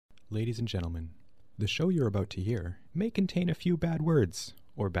Ladies and gentlemen, the show you're about to hear may contain a few bad words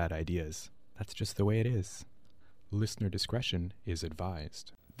or bad ideas. That's just the way it is. Listener discretion is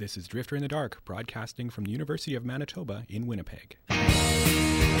advised. This is Drifter in the Dark, broadcasting from the University of Manitoba in Winnipeg.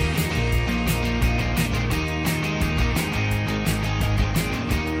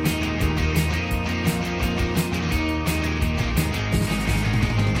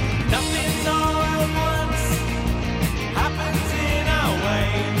 Nothing's all at once, happens in our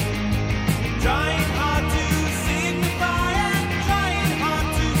way. Trying hard to signify and trying hard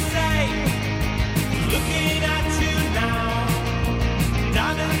to say. Looking at you now,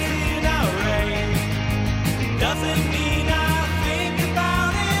 diamonds in our rain. Doesn't mean I think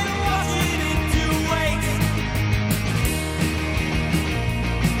about it, wash it into waste.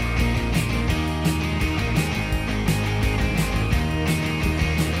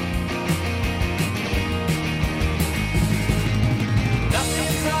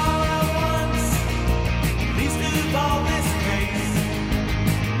 Nothing's all at once, least of all this pace.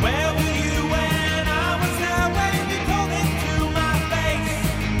 Where were you when I was there, when you told it to my face?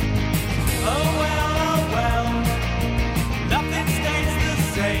 Oh well, nothing stays the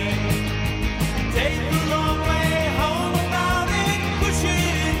same. Take the long way home about it, push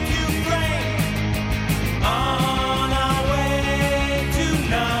it into frame. On our way to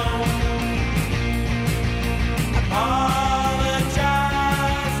know. Apologize,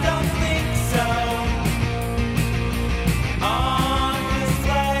 don't think so. On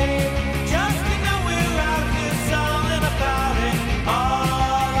display, just to know we're out here song about it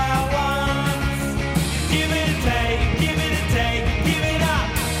all at once. Give it a take, give it a take, give it up.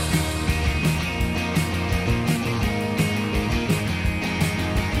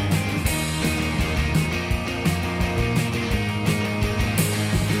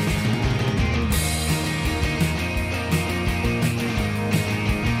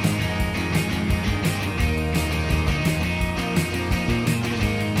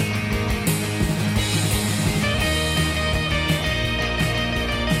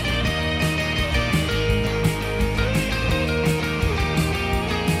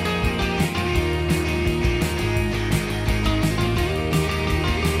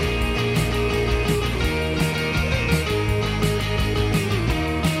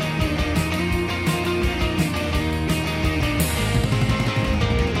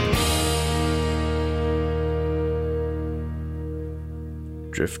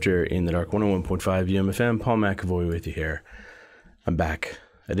 Drifter in the Dark, 101.5 UMFM. Paul McAvoy with you here. I'm back.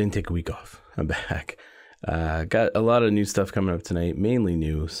 I didn't take a week off. I'm back. Got a lot of new stuff coming up tonight. Mainly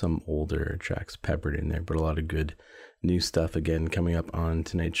new, some older tracks peppered in there, but a lot of good new stuff again coming up on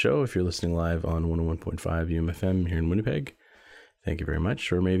tonight's show. If you're listening live on 101.5 UMFM here in Winnipeg, thank you very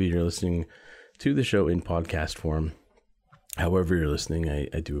much. Or maybe you're listening to the show in podcast form. However you're listening,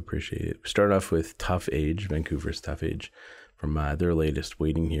 I do appreciate it. We start off with Tough Age, Vancouver's Tough Age, from their latest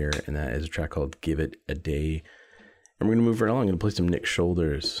Waiting Here, and that is a track called Give It a Day. And we're going to move right along. I'm going to play some Nick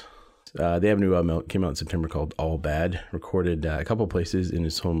Shoulders. They have a new album out, came out in September, called All Bad, recorded a couple places in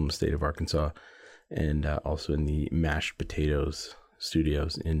his home state of Arkansas, and also in the Mashed Potatoes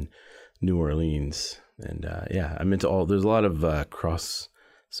studios in New Orleans. And I'm into all, there's a lot of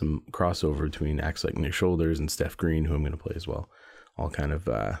some crossover between acts like Nick Shoulders and Steph Green, who I'm going to play as well, all kind of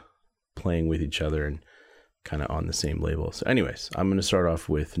playing with each other and kind of on the same label. So anyways, I'm going to start off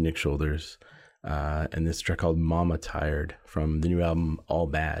with Nick Shoulders and this track called Mama Tired from the new album All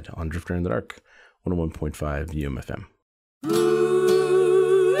Bad on Drifter in the Dark, 101.5 UMFM.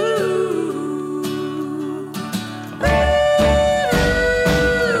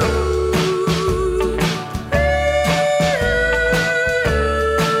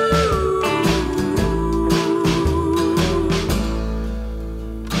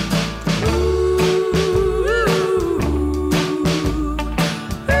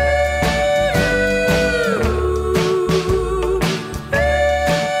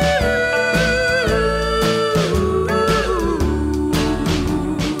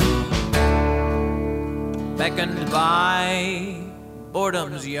 Beckoned by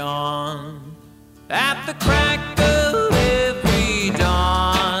boredom's yawn at the crack of every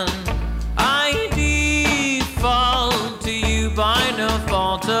dawn, I default to you by no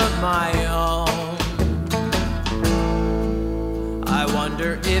fault of my own. I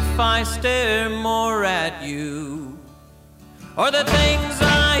wonder if I stare more at you or the things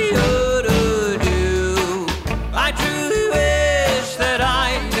I ought to do. I truly wish that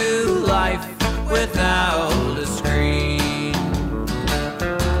I knew life without a screen.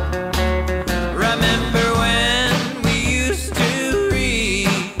 Remember when we used to read,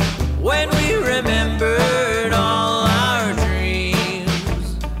 when we remembered all our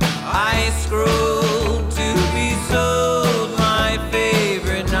dreams.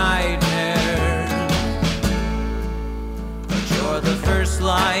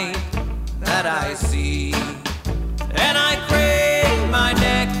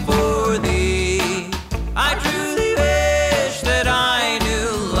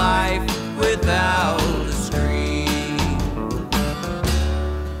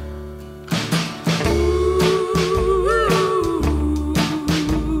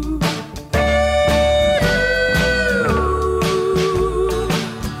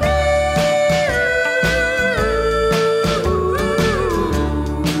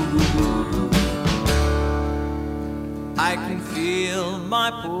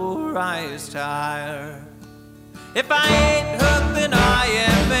 poor eyes tire. If I ain't hooked, then I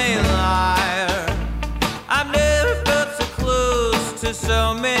am a liar. I've never felt so close to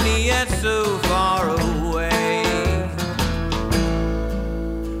so many yet so far away.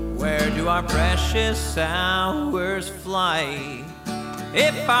 Where do our precious hours fly?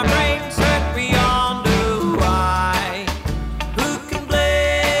 If our brains hurt beyond a why, who can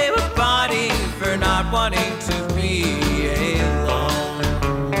blame a body for not wanting to be alone?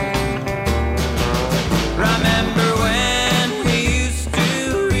 Remember when we used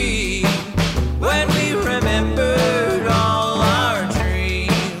to read, when we remembered all our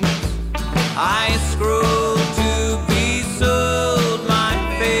dreams. I scrolled to be sold my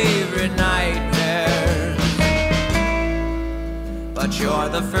favorite nightmares. But you're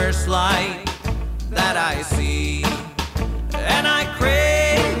the first light that I see, and I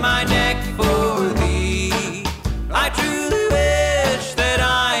crave my neck for thee. I truly wish that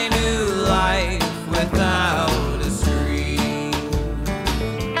I knew life without a screen.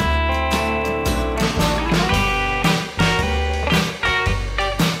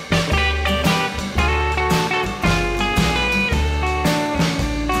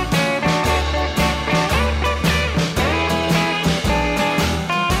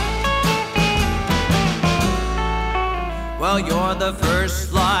 Well, you're the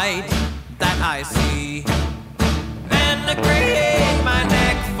first light that I see, and I crave my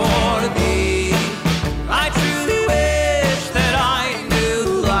neck for thee. I truly wish that I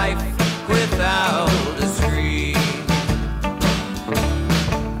knew life without a screen.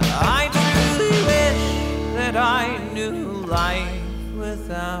 I truly wish that I knew life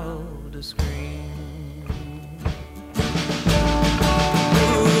without a screen.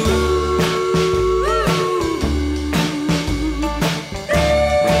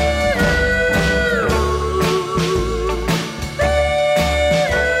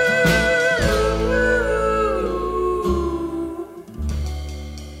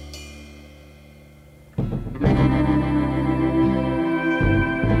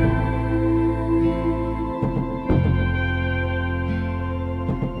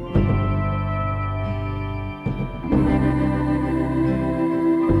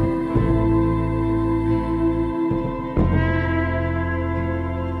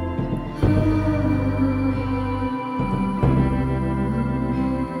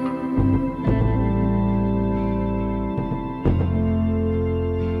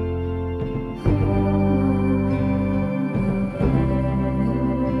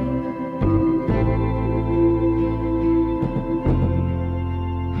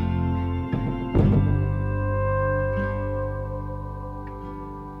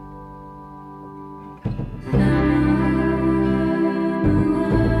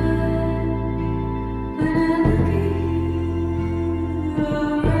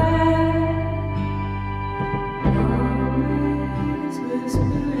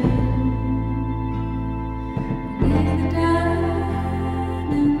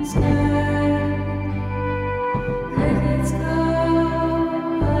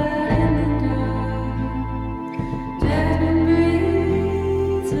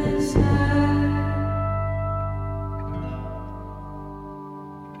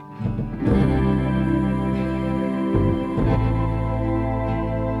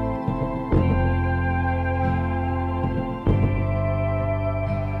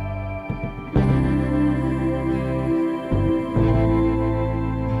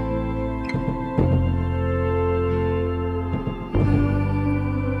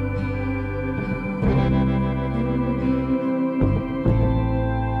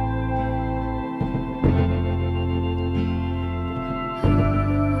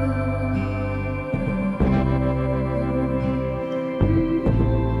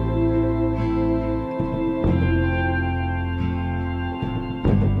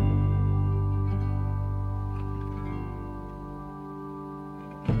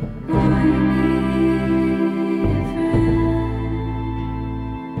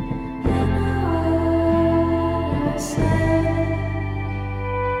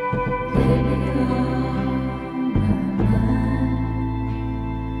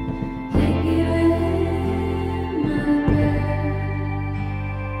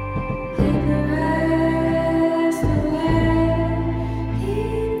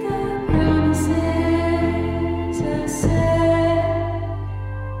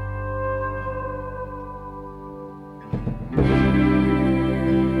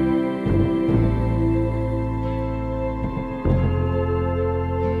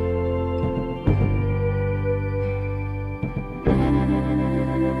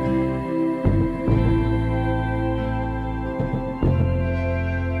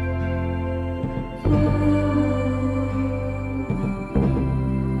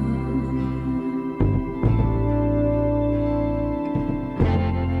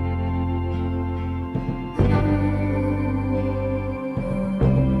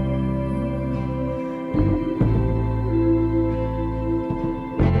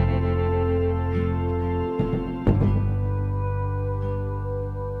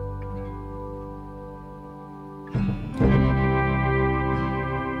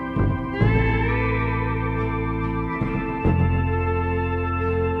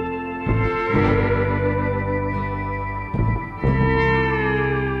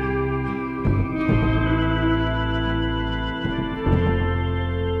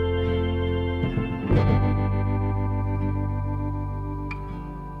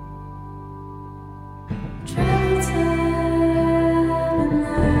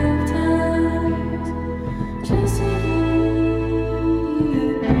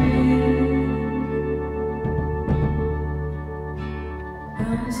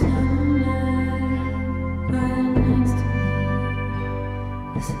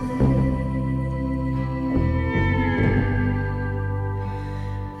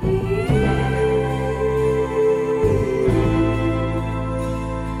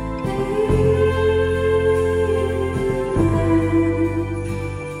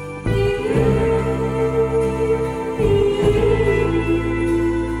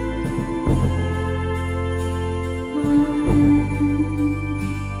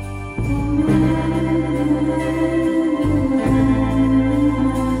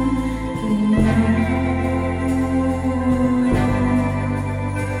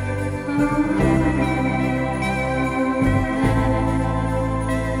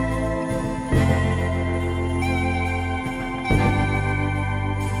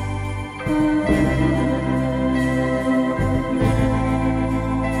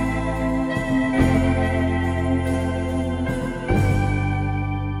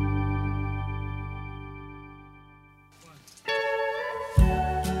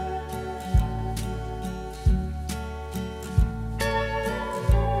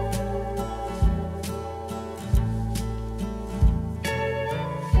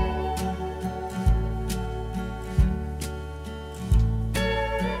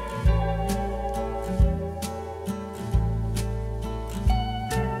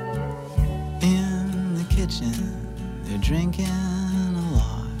 drinking a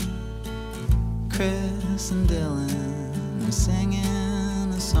lot. Chris and Dylan are singing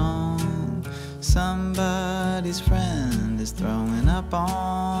a song. Somebody's friend is throwing up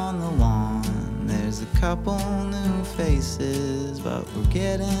on the lawn. There's a couple new faces, but we're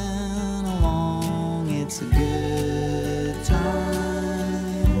getting along. It's a good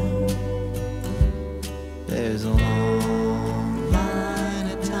time. There's a long line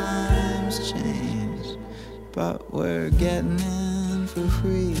at times changed, but we're getting in for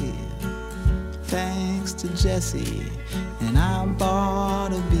free. Thanks to Jesse, and I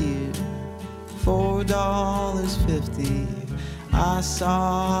bought a beer, $4.50. I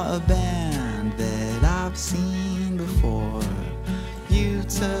saw a band that I've seen before. You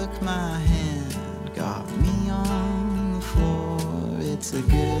took my hand, got me on the floor. It's a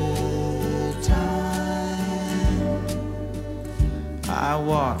good time. I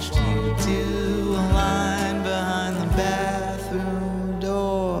watched you do a line behind the bathroom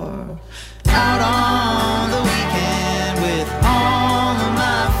door. Out on the weekend with all of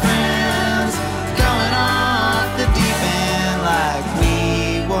my friends, going off the deep end like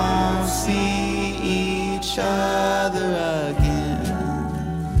we won't see each other again.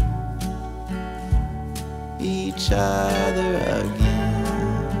 Each other again.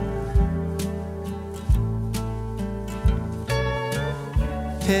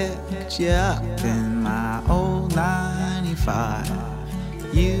 Picked you up in my old 95.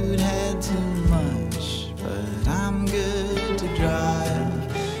 You'd had too much, but I'm good to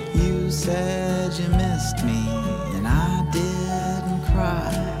drive. You said you missed me, and I didn't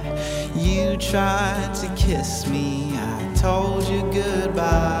cry. You tried to kiss me, I told you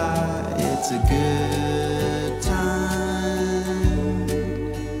goodbye. It's a good time.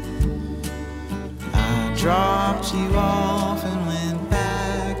 I dropped you off and went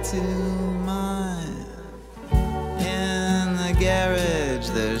back to mine. In the garage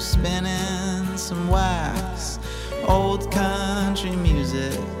they're spinning some wax. Old country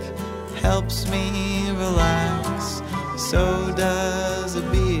music helps me relax. So does a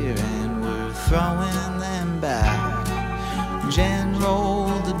beer, and we're throwing them back. Jen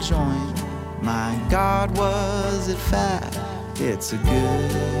rolled a joint, my God was it fat. It's a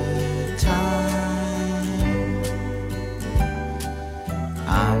good time.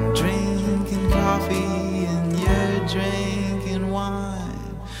 I'm drinking coffee and you're drinking wine.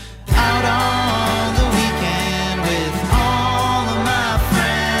 Out on the weekend with all of my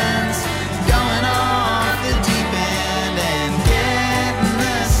friends, going off the deep end and getting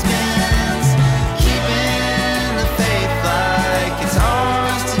the spins, keeping the faith like it's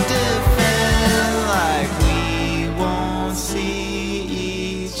ours to defend, like we won't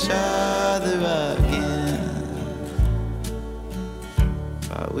see each other again,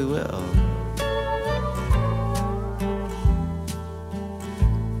 but we will.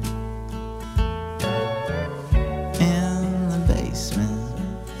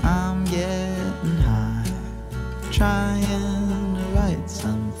 Trying to write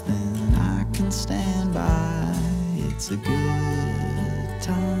something I can stand by. It's a good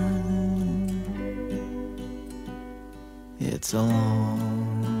time. It's a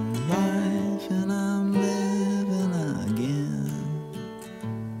long life and I'm living again.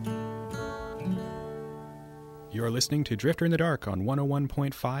 You're listening to Drifter in the Dark on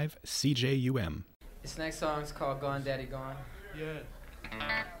 101.5 CJUM. This next song is called Gone Daddy Gone. Yeah.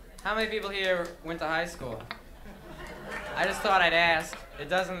 How many people here went to high school? I just thought I'd ask. It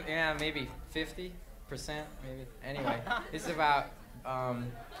doesn't, yeah, maybe 50%, maybe. Anyway, this is about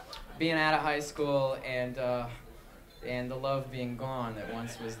being out of high school and the love being gone that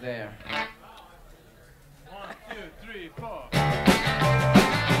once was there. 1, 2, 3, 4.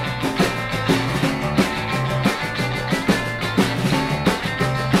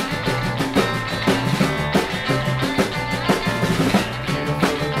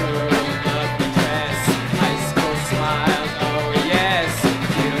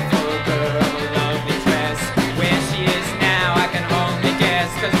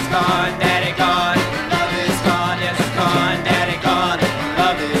 Gone, daddy gone, love is gone, yes it's gone, daddy gone,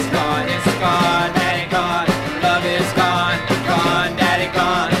 love is gone, yes it's gone, daddy gone, love is gone, gone.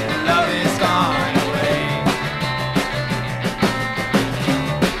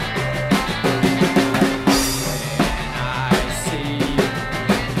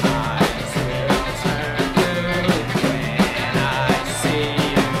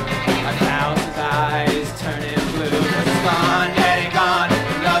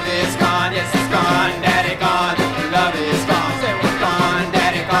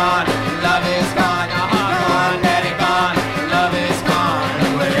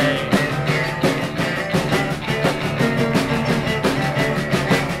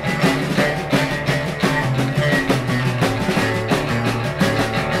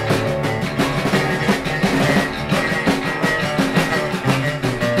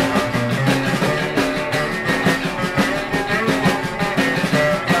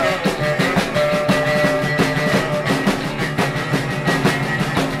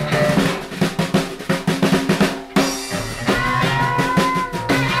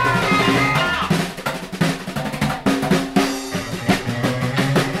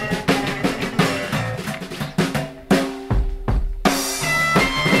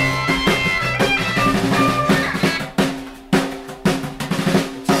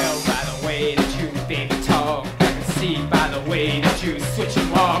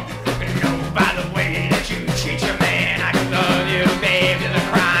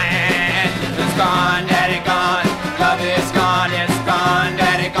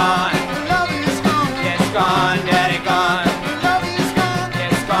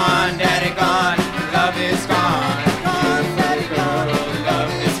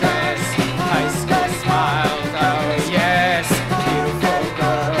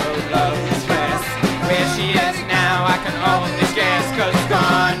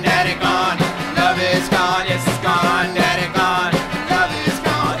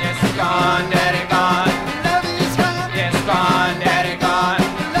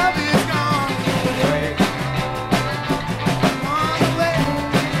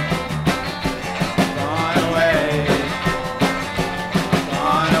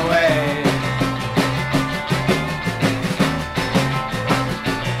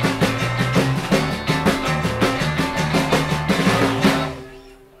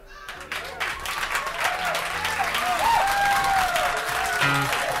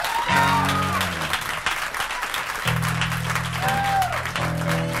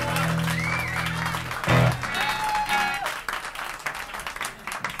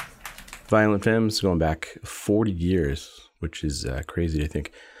 Violent Femmes going back 40 years, which is crazy to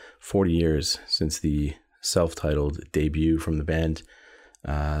think. 40 years since the self-titled debut from the band.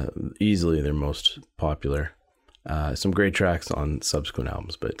 Easily their most popular. Some great tracks on subsequent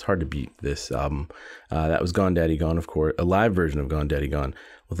albums, but it's hard to beat this album. That was Gone Daddy Gone, of course, a live version of Gone Daddy Gone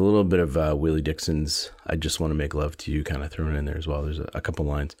with a little bit of Willie Dixon's I Just Want to Make Love to You kind of thrown in there as well. There's a couple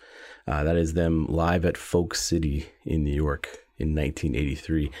lines. That is them live at Folk City in New York in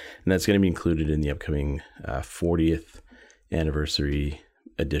 1983, and that's going to be included in the upcoming 40th anniversary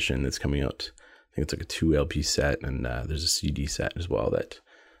edition that's coming out. I think it's like a 2 LP set, and there's a CD set as well that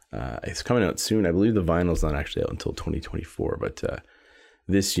it's coming out soon. I believe the vinyl's not actually out until 2024, but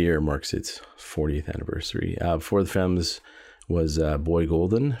this year marks its 40th anniversary. Before the Femmes was Boy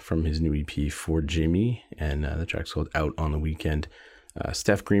Golden from his new EP For Jimmy, and the track's called Out on the Weekend.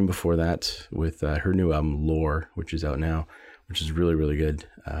 Steph Green before that with her new album Lore, which is out now, which is really, really good.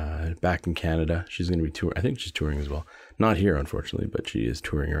 Back in Canada, she's going to be touring. I think she's touring as well. Not here, unfortunately, but she is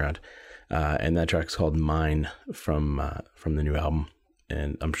touring around. And that track's called Mine from the new album.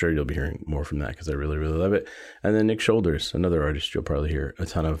 And I'm sure you'll be hearing more from that because I really, really love it. And then Nick Shoulders, another artist you'll probably hear a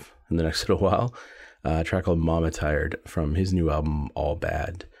ton of in the next little while. A track called Mama Tired from his new album All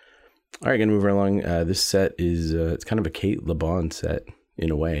Bad. All right, gonna move right along. This set is it's kind of a Kate LeBon set in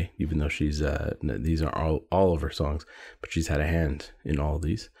a way, even though she's these are all of her songs, but she's had a hand in all of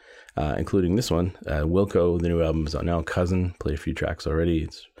these, including this one. Wilco, the new album is out now. Cousin, played a few tracks already.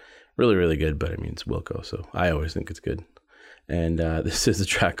 It's really, really good, but I mean it's Wilco, so I always think it's good. And this is a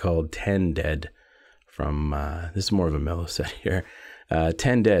track called 10 Dead from this is more of a mellow set here.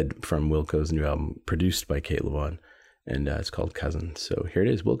 10 Dead from Wilco's new album, produced by Kate LeBon, and it's called Cousin. So here it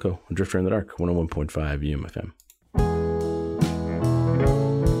is, Wilco, Drifter in the Dark, 101.5 UMFM.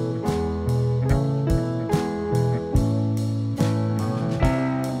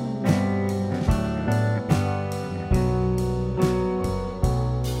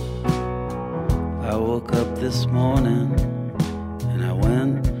 I woke up this morning and I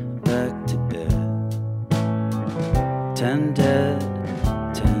went back to bed. 10 dead,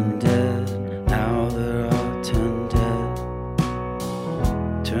 10 dead, now there are 10 dead.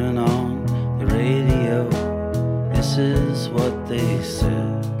 Turn on the radio, this is what they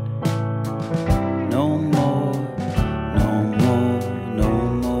said. No more, no more, no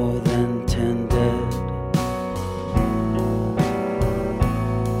more than 10 dead.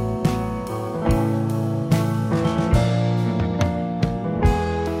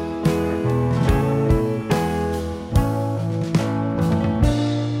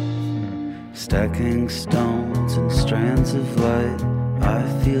 Stacking stones and strands of light, I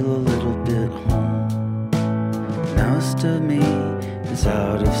feel a little bit home. Most of me is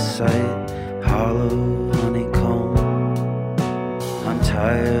out of sight, hollow honeycomb. I'm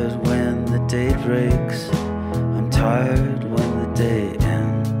tired when the day breaks, I'm tired when the day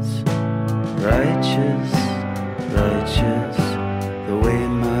ends. Righteous, righteous, the way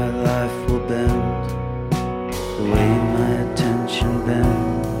my life will bend, the way my attention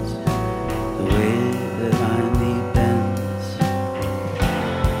bends, the way that I need bends.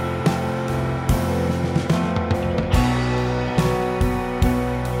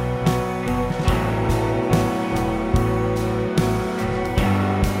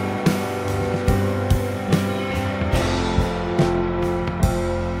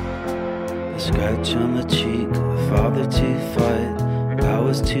 A scratch on the cheek, a father to fight, I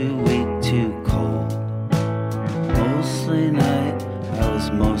was too weak, too cold. Mostly night, I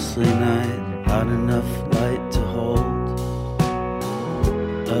was mostly night, not enough light to hold.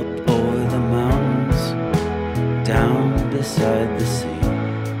 Up over the mountains, down beside the sea.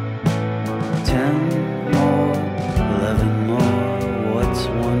 10 more, 11 more, what's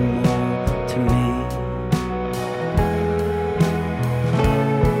one more to me?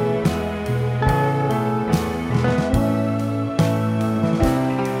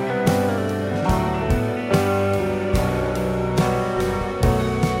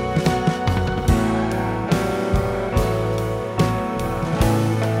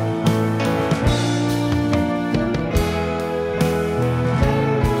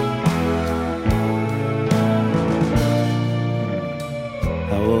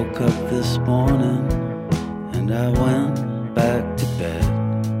 I woke up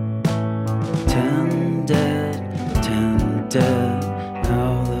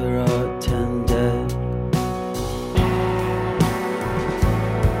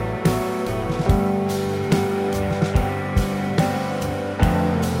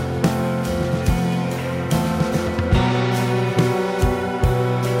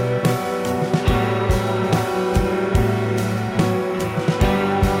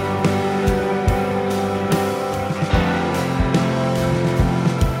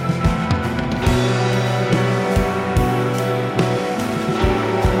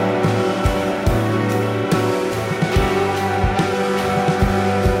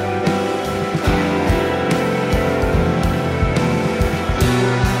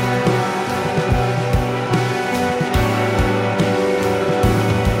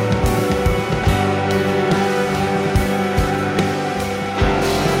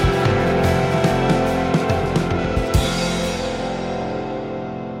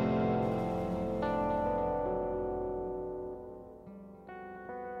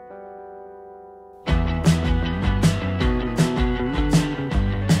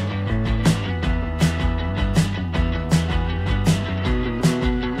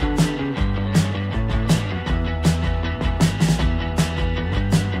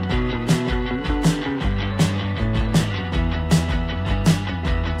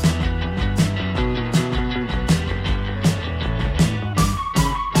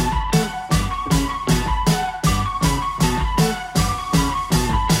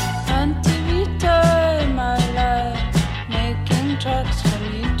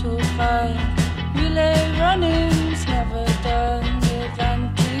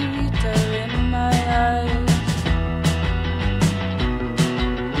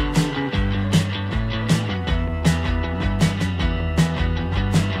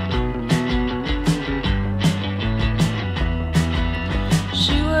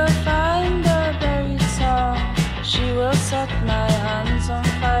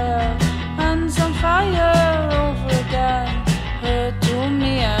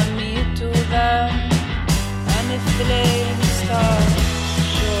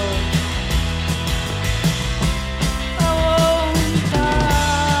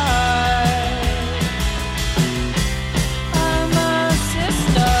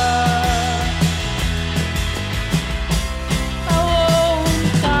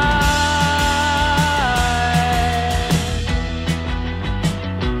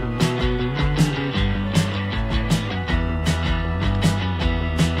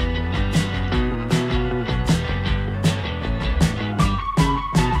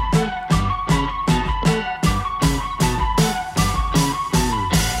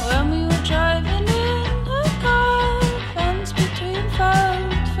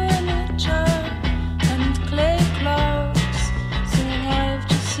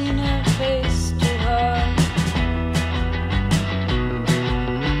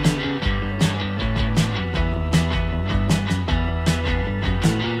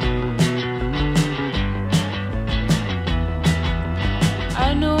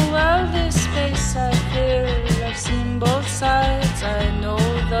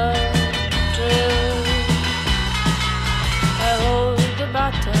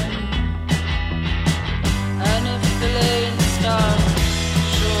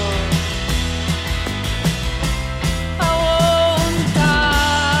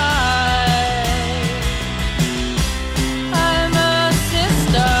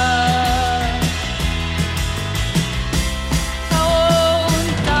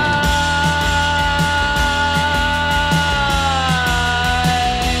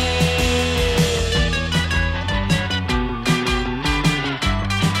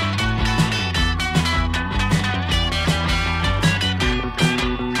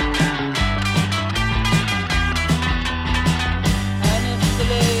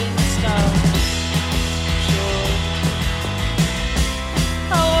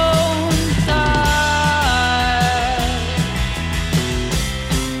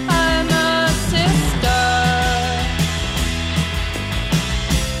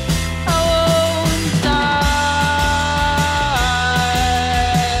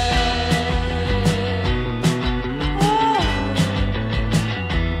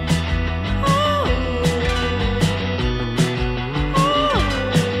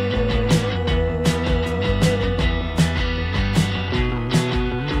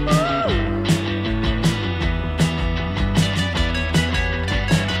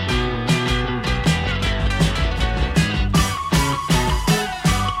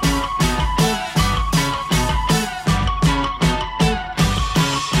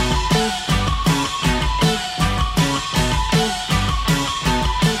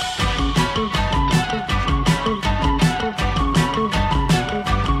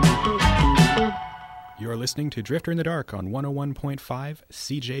listening to Drifter in the Dark on 101.5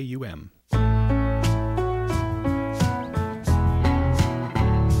 CJUM.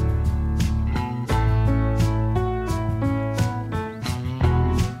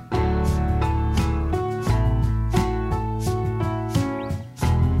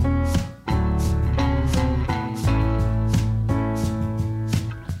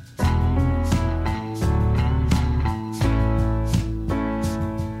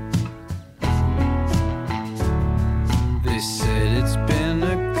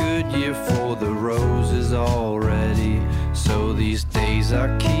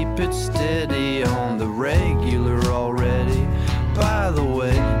 I keep it steady on the regular already. By the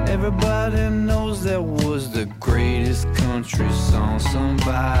way, everybody knows that was the greatest country song sung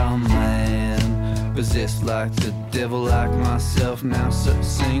by a man possessed like the devil, like myself. Now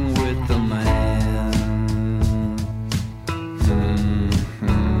sing with the man.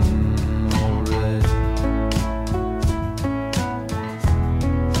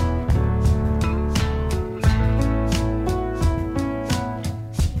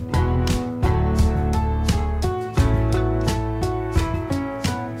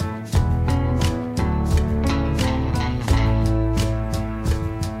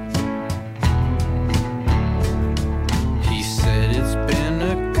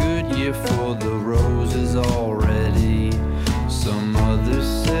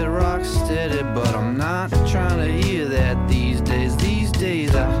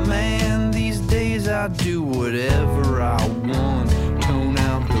 I do whatever I want, tone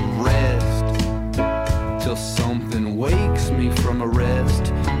out the rest, till something wakes me from a rest,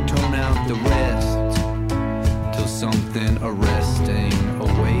 tone out the rest, till something arresting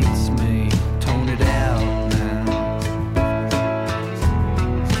awaits me, tone it out now,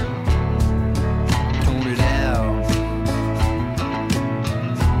 tone it out.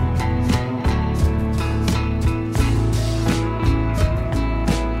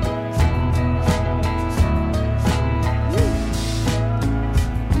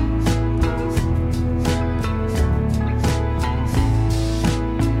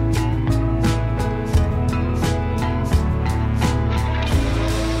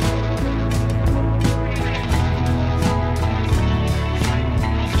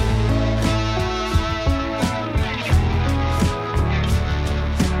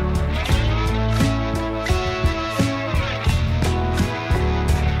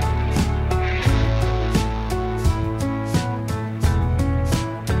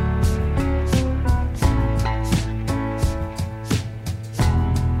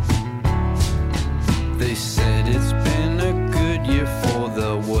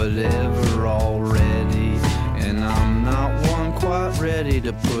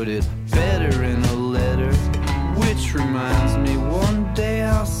 To put it better in a letter, which reminds me, one day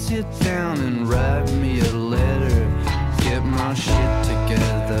I'll sit down and write me a letter, get my shit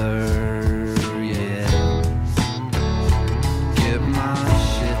together, yeah, get my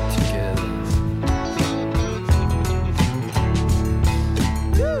shit together.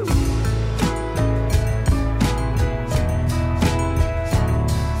 Woo!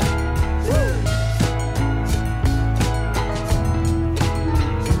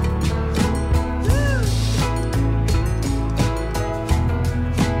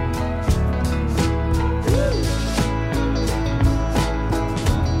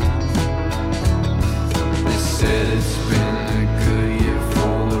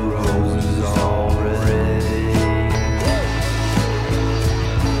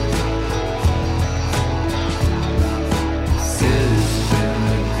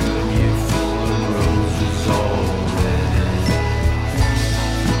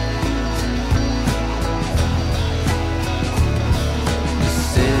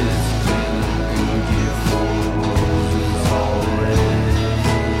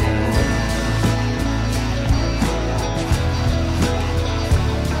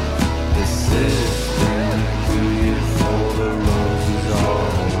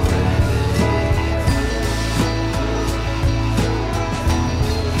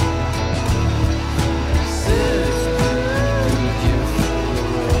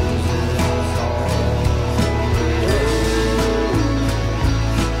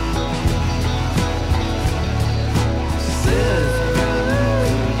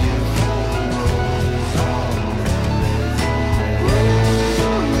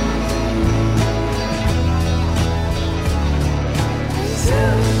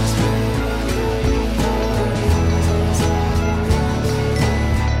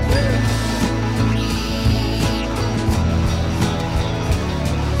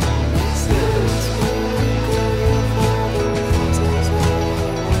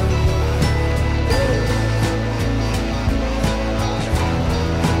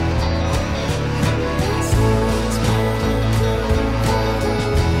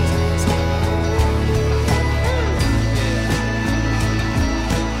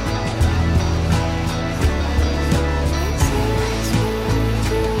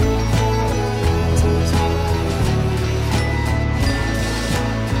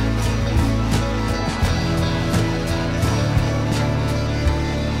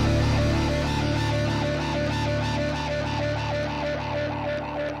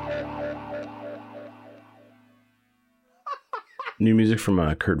 New music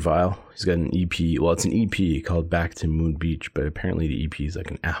from Kurt Vile. He's got an EP. Well, it's an EP called Back to Moon Beach, but apparently the EP is like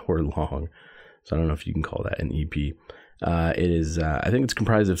an hour long. So I don't know if you can call that an EP. It is, I think it's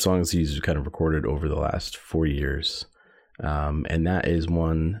comprised of songs he's kind of recorded over the last 4 years. And that is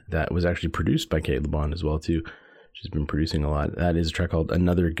one that was actually produced by Kate LeBon as well, too. She's been producing a lot. That is a track called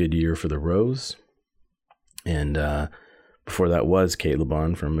Another Good Year for the Rose. And before that was Kate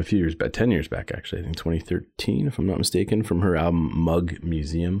LeBon from a few years back, 10 years back, actually. I think 2013, if I'm not mistaken, from her album Mug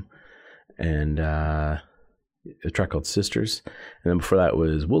Museum. And a track called Sisters. And then before that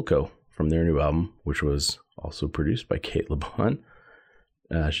was Wilco from their new album, which was also produced by Kate LeBon.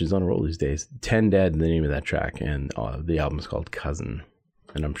 She's on a roll these days. 10 Dead, the name of that track, and the album is called Cousin.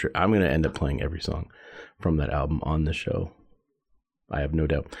 And I'm sure I'm going to end up playing every song from that album on the show. I have no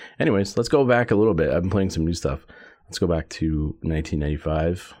doubt. Anyways, let's go back a little bit. I've been playing some new stuff. Let's go back to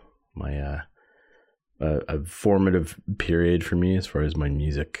 1995, my a formative period for me as far as my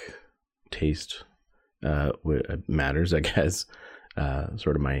music taste matters, I guess.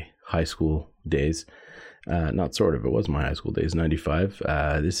 Sort of my high school days. Not sort of, it was my high school days, 95.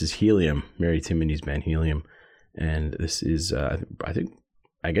 This is Helium, Mary Timony's band Helium. And this is, I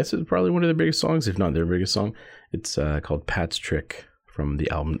guess it's probably one of their biggest songs, if not their biggest song. It's called Pat's Trick from the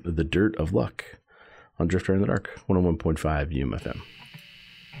album The Dirt of Luck on Drifter in the Dark, 101.5 UMFM.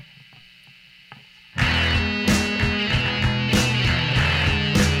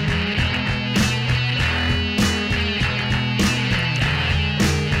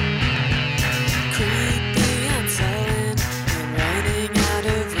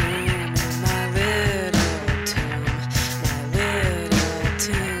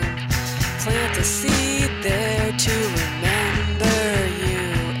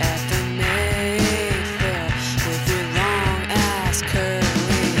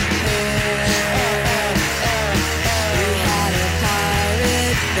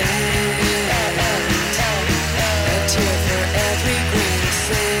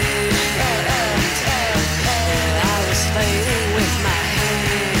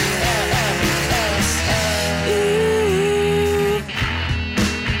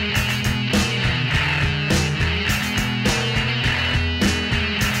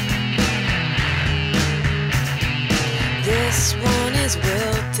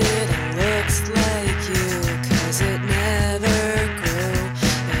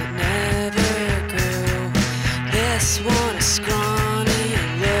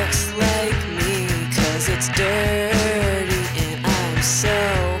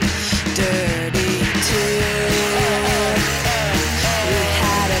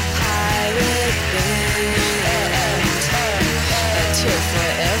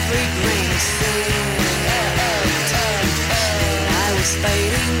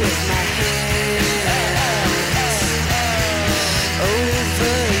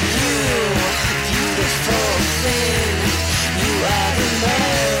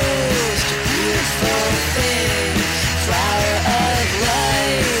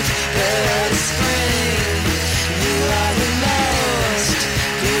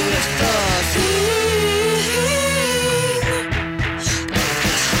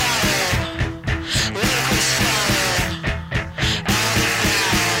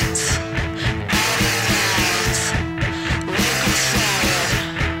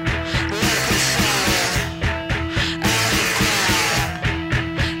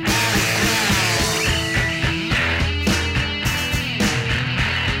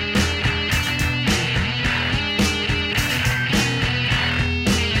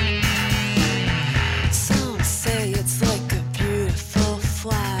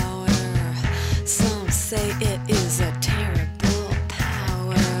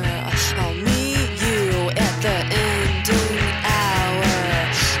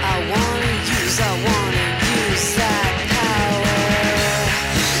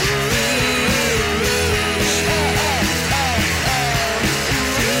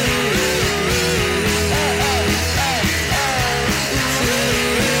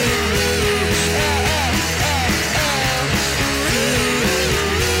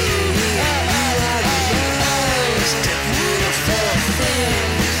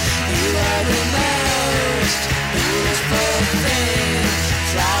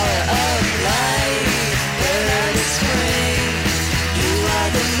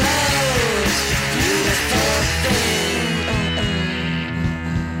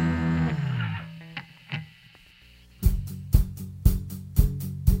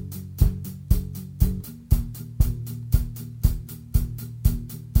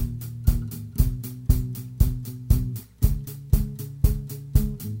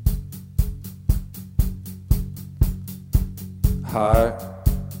 heart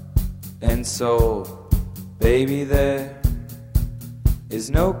and soul. Baby, there is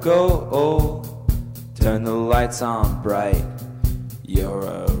no goal. Turn the lights on bright. You're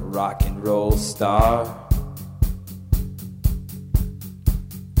a rock and roll star.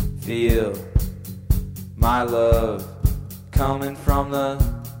 Feel my love coming from the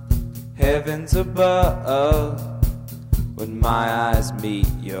heavens above. When my eyes meet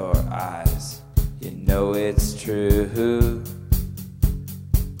your eyes, you know it's true.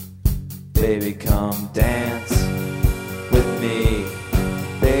 Baby, come dance with me.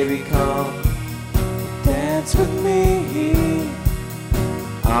 Baby, come dance with me.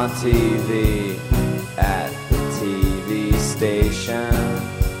 On TV, at the TV station.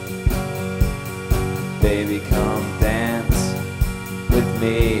 Baby, come dance with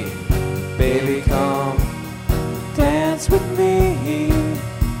me. Baby, come dance with me.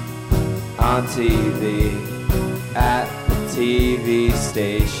 On TV, at the TV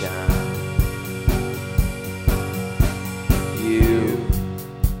station. You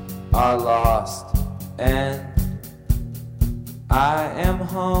are lost and I am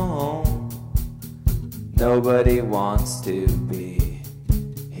home. Nobody wants to be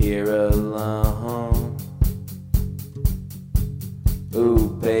here alone. Ooh,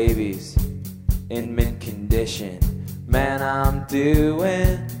 baby's in mint condition. Man, I'm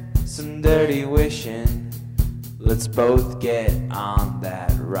doing some dirty wishing. Let's both get on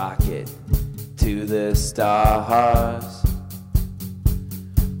that rocket to the stars.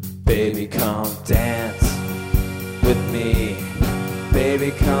 Baby, come dance with me.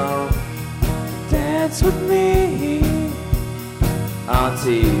 Baby, come dance with me. On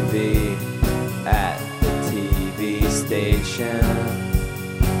TV, at the TV station.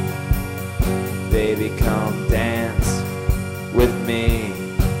 Baby, come dance with me.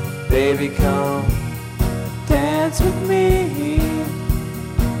 Baby, come dance with me.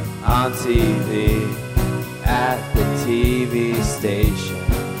 On TV, at the TV station.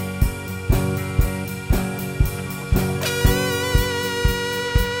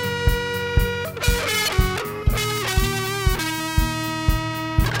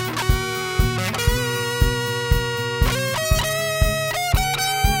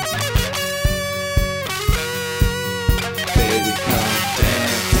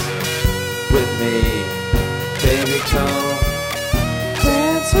 Baby, come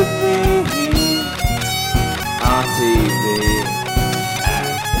dance with me. On TV, at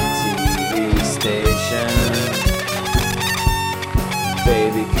the TV station.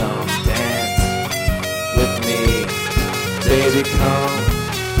 Baby,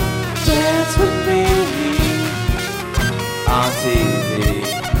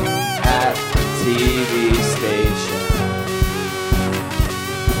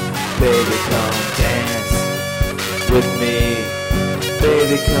 come dance with me.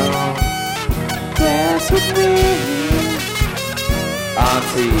 Baby, come dance with me. On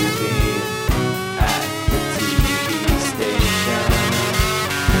TV, at the TV station.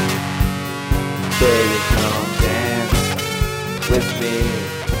 Baby, come dance with me.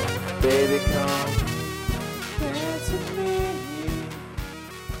 Baby, come dance with me.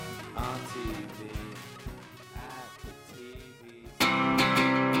 On TV, at the TV.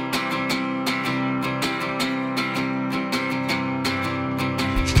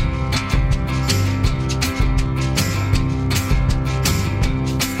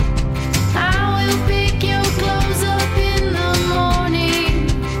 I will pick your clothes up in the morning.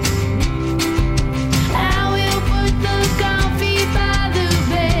 I will put the coffee by the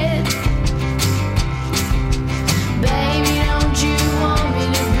bed.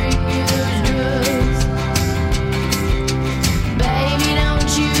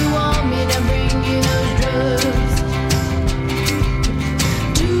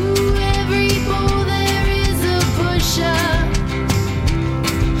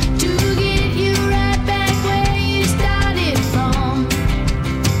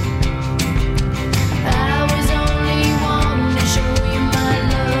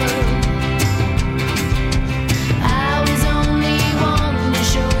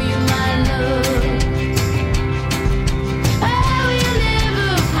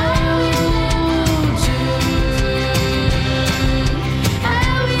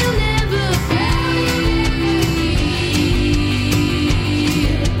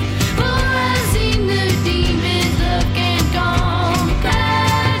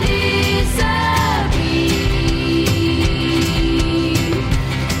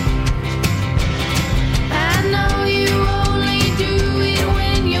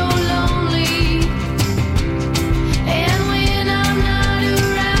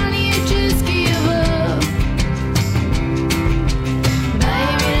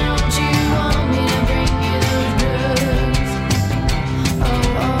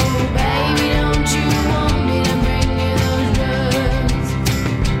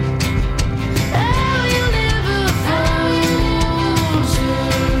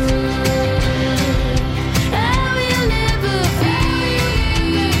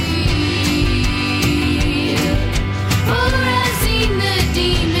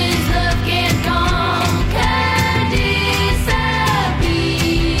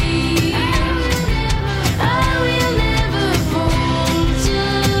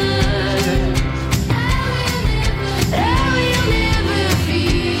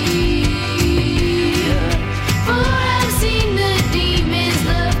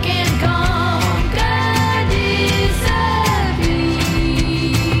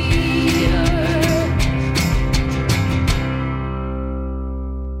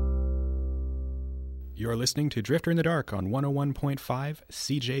 You're listening to Drifter in the Dark on 101.5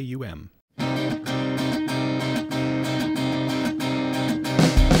 CJUM.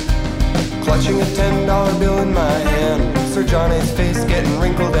 Clutching a $10 bill in my hand, Sir Johnny's face getting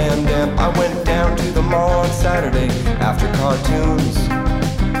wrinkled and damp. I went down to the mall on Saturday after cartoons.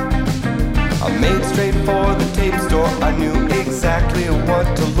 I made straight for the tape store, I knew exactly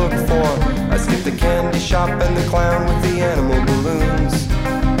what to look for. I skipped the candy shop and the clown with the animal balloons.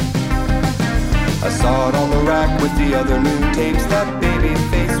 I saw it on the rack with the other new tapes, that baby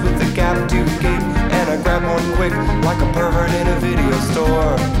face with the gap tooth gape, and I grabbed one quick like a pervert in a video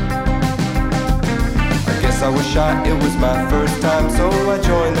store. I guess I was shy, it was my first time, so I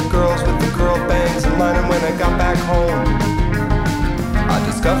joined the girls with the curl bangs in line, and when I got back home, I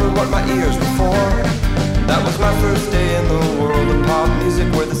discovered what my ears were for. That was my first day in the world of pop music,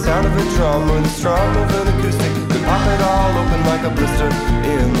 where the sound of a drum or the strum of an acoustic could pop it all open like a blister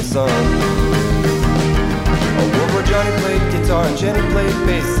in the sun. A world where Johnny played guitar and Jenny played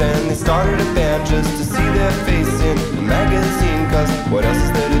bass, and they started a band just to see their face in the magazine, cause what else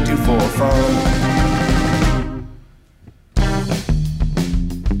is there to do for fun?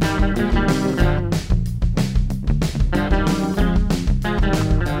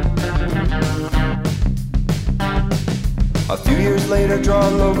 A few years later,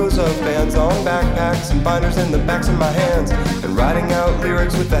 drawing logos of bands on backpacks and binders in the backs of my hands, and writing out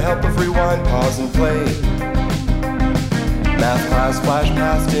lyrics with the help of rewind, pause, and play. Math class flashed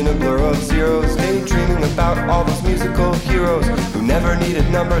past in a blur of zeros, daydreaming about all those musical heroes who never needed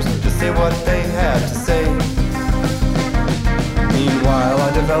numbers to say what they had to say. Meanwhile,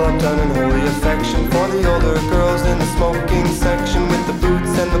 I developed an unholy affection for the older girls in the smoking section, with the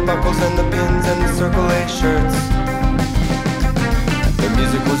boots and the buckles and the pins and the Circle A shirts. The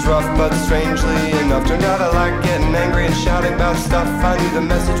music was rough, but strangely enough, turned out I liked getting angry and shouting about stuff. I knew the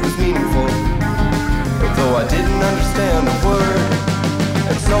message was meaningful, though I didn't understand a word.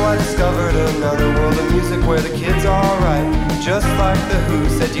 And so I discovered another world of music where the kids are alright, just like the Who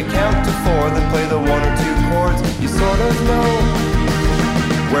said you count to 4, then play the 1 or 2 chords you sort of know.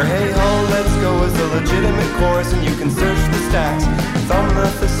 Where Hey Ho, Let's Go is a legitimate chorus, and you can search the stacks, thumb the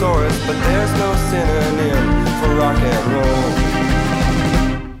thesaurus, but there's no synonym for rock and roll.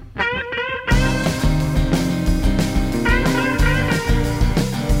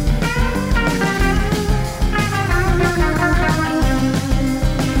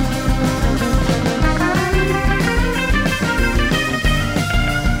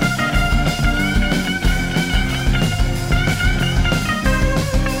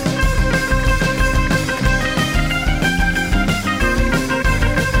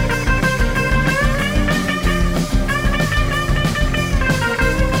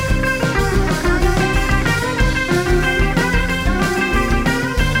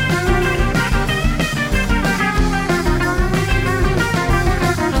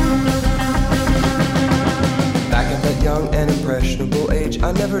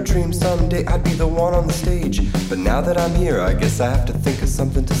 I never dreamed someday I'd be the one on the stage, but now that I'm here, I guess I have to think of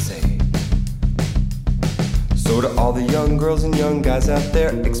something to say. So to all the young girls and young guys out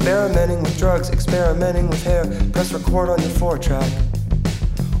there, experimenting with drugs, experimenting with hair, press record on your 4-track,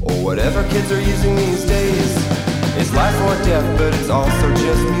 or whatever kids are using these days. It's life or death, but it's also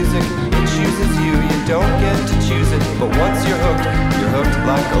just music. It chooses you, you don't get to choose it, but once you're hooked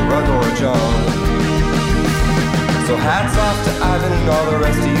like a rug or a jaw. So hats off to Ivan and all the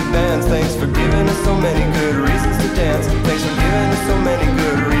rest of you bands. Thanks for giving us so many good reasons to dance. Thanks for giving us so many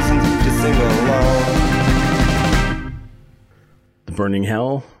good reasons to sing along. The Burning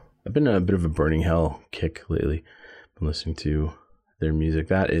Hell. I've been a bit of a Burning Hell kick lately. Been listening to their music.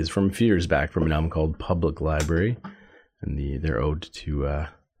 That is from a few years back, from an album called Public Library, and their ode to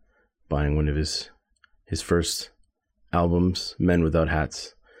buying one of his first albums, Men Without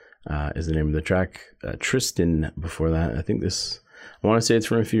Hats. Is the name of the track. Tristan before that. I want to say it's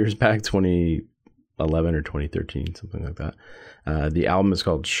from a few years back, 2011 or 2013, something like that. The album is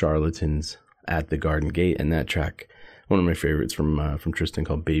called Charlatans at the Garden Gate, and that track, one of my favorites from Tristan,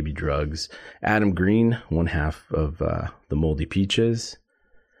 called Baby Drugs. Adam Green, one half of the Moldy Peaches,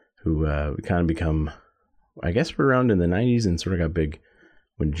 who we kind of become, I guess we're around in the 90s and sort of got big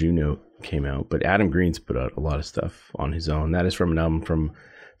when Juno came out. But Adam Green's put out a lot of stuff on his own. That is from an album from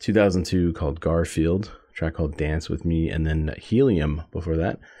 2002 called Garfield, a track called Dance With Me, and then Helium before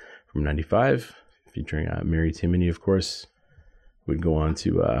that from 95, featuring Mary Timony, of course. We'd go on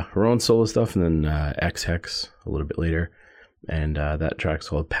to her own solo stuff, and then X-Hex a little bit later, and that track's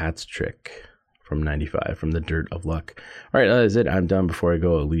called Pat's Trick from 95, from The Dirt of Luck. All right, that is it. I'm done. Before I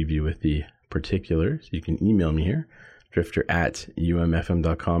go, I'll leave you with the particulars. You can email me here,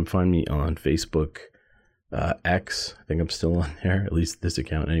 drifter@umfm.com. Find me on Facebook, X. I think I'm still on there, at least this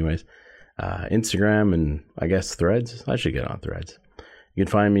account anyways. Instagram, and I guess Threads. I should get on Threads. You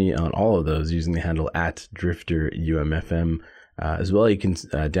can find me on all of those using the handle @DrifterUMFM. As well, you can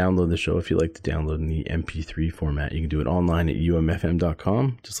download the show if you like to download in the MP3 format. You can do it online at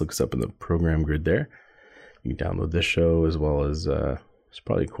umfm.com. Just look us up in the program grid there. You can download this show as well as there's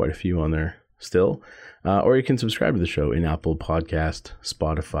probably quite a few on there still. Or you can subscribe to the show in Apple Podcast,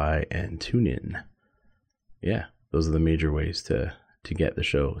 Spotify, and TuneIn. Yeah, those are the major ways to get the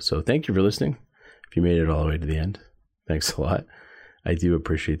show. So thank you for listening. If you made it all the way to the end, thanks a lot. I do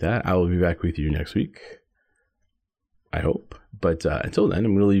appreciate that. I will be back with you next week, I hope. But until then,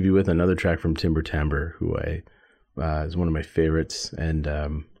 I'm going to leave you with another track from Timber Timbre, who is one of my favorites. And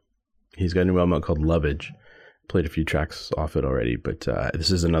he's got a new album out called Lovage. Played a few tracks off it already, but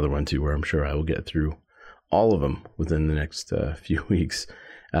this is another one too where I'm sure I will get through all of them within the next few weeks.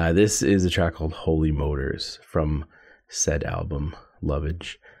 This is a track called Holy Motors from said album,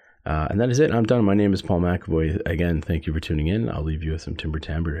 Lovage. And that is it. I'm done. My name is Paul McAvoy. Again, thank you for tuning in. I'll leave you with some Timber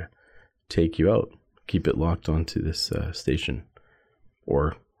Timbre to take you out. Keep it locked onto this station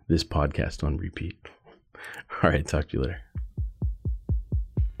or this podcast on repeat. All right, talk to you later.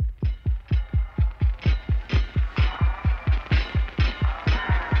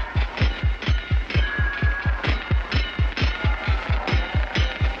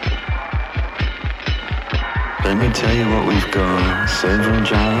 Let me tell you what we've got. Several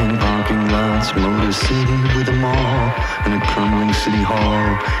giant parking lots, Motor City with a mall, and a crumbling city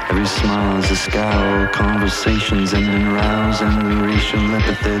hall. Every smile's a scowl, conversations end in rows, and racial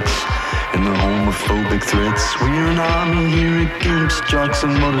epithets, and the homophobic threats. We're an army here at Gimps, jocks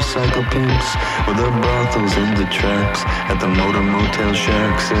and motorcycle pimps, with the brothels and the tracks, at the motel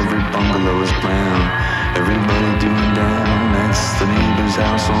shacks. Every bungalow is brown, everybody doing down. That's the neighbor's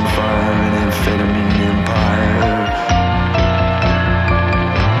house on fire, an amphetamine empire.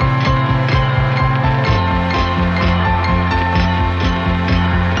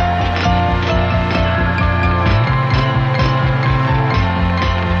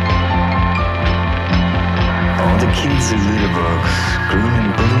 All the kids are litterbugs,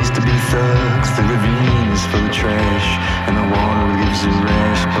 grooming bullies to be thugs. The ravine is full of trash, and the water leaves a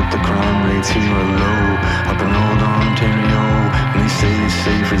rash. But the crime rates here are low, up in old Ontario. And they say it's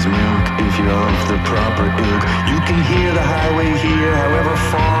safe as milk if you're of the proper ilk. You can hear the highway here, however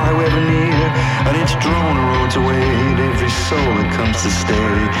far, however near, and it's drone roads away to every soul that comes to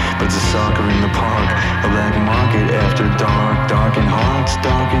stay. But it's a soccer in the park, a black market after dark. Darkened hearts,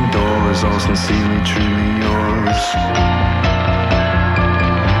 darkened doors, all sincerely, truly yours.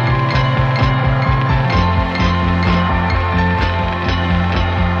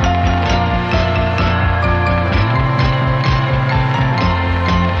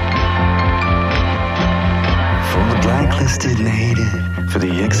 Blacklisted and hated, for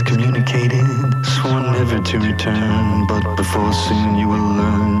the excommunicated, sworn never to return. But before soon you will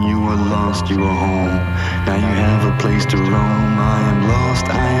learn, you were lost, you were home. Now you have a place to roam. I am lost,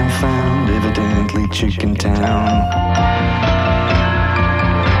 I am found, evidently Chicken Town.